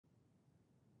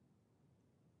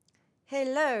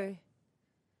Hello.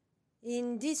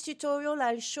 In this tutorial,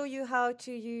 I'll show you how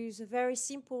to use a very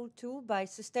simple tool by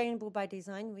Sustainable by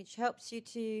Design, which helps you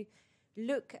to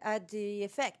look at the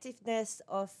effectiveness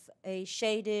of a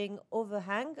shading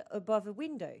overhang above a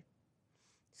window.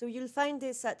 So you'll find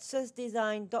this at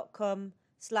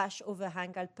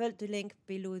susdesign.com/overhang. I'll put the link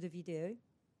below the video.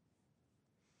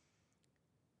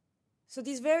 So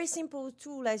this very simple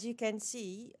tool, as you can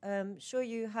see, show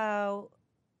you how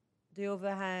the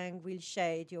overhang will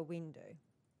shade your window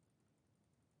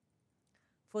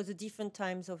for the different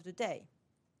times of the day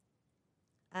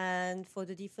and for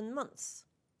the different months.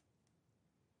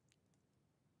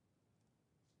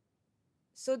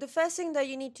 So the first thing that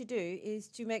you need to do is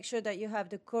to make sure that you have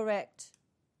the correct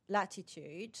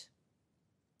latitude,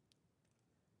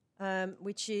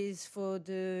 which is for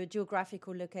the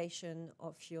geographical location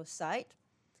of your site.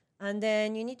 And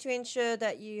then you need to ensure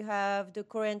that you have the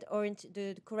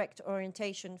correct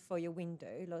orientation for your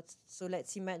window. So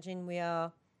let's imagine we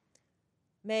are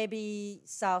maybe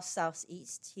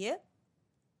south-southeast here.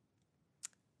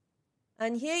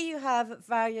 And here you have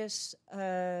various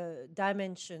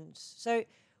dimensions. So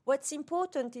what's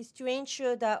important is to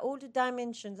ensure that all the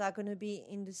dimensions are going to be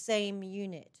in the same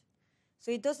unit.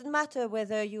 So it doesn't matter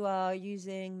whether you are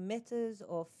using meters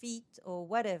or feet or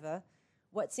whatever.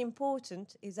 What's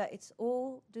important is that it's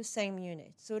all the same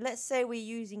unit. So let's say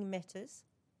we're using meters.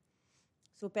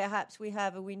 So perhaps we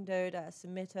have a window that's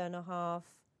 1.5 meters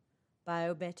by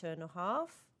 1.5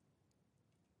 meters.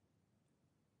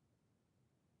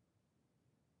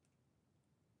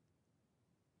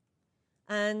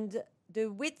 And the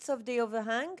width of the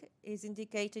overhang is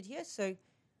indicated here. So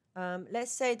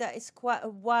let's say that it's quite a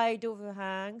wide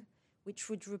overhang, which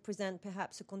would represent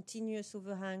perhaps a continuous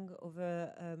overhang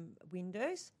over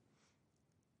windows.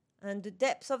 And the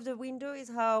depth of the window is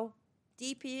how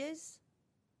deep it is.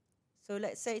 So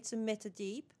let's say it's 1 meter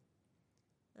deep.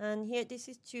 And here this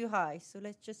is too high. So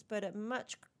let's just put it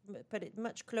much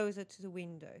closer to the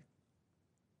window.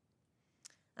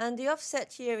 And the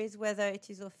offset here is whether it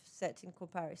is offset in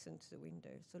comparison to the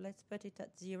window. So let's put it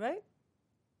at 0.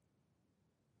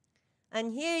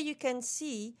 And here you can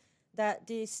see that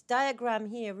this diagram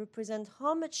here represents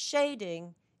how much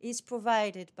shading is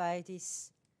provided by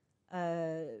this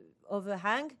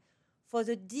overhang for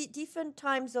the different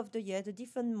times of the year, the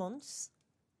different months,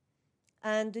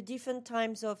 and the different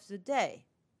times of the day.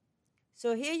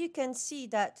 So here you can see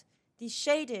that the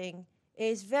shading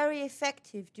is very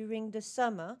effective during the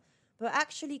summer, but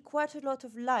actually quite a lot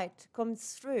of light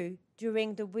comes through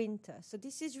during the winter. So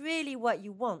this is really what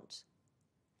you want.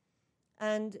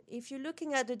 And if you're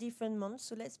looking at the different months,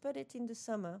 so let's put it in the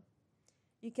summer,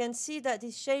 you can see that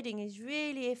this shading is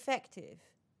really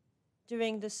effective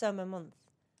during the summer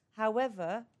month.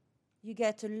 However, you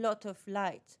get a lot of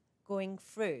light going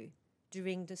through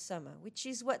during the summer, which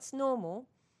is what's normal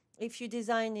if you're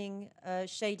designing a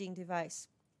shading device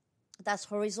that's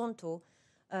horizontal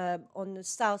on the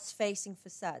south-facing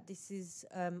facade. This is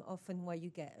often what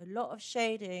you get. A lot of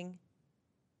shading.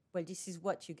 Well, this is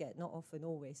what you get, not often,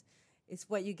 always. It's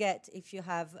what you get if you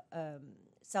have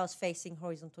south-facing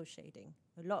horizontal shading.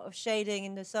 A lot of shading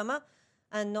in the summer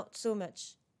and not so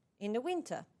much in the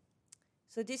winter.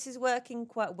 So this is working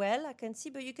quite well, I can see.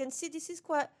 But you can see this is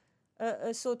quite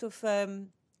a sort of a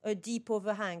deep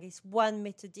overhang. It's 1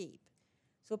 meter deep.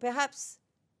 So perhaps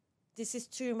this is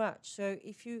too much. So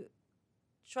if you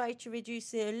try to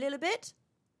reduce it a little bit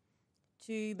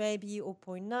to maybe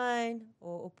 0.9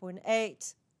 or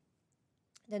 0.8,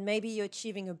 then maybe you're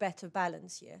achieving a better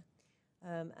balance here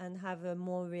and have a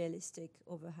more realistic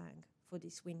overhang for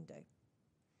this window.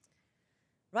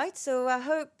 Right, so I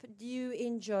hope you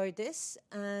enjoyed this,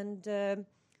 and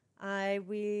I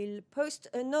will post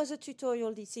another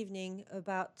tutorial this evening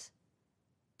about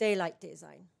daylight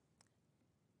design.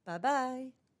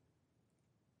 Bye-bye.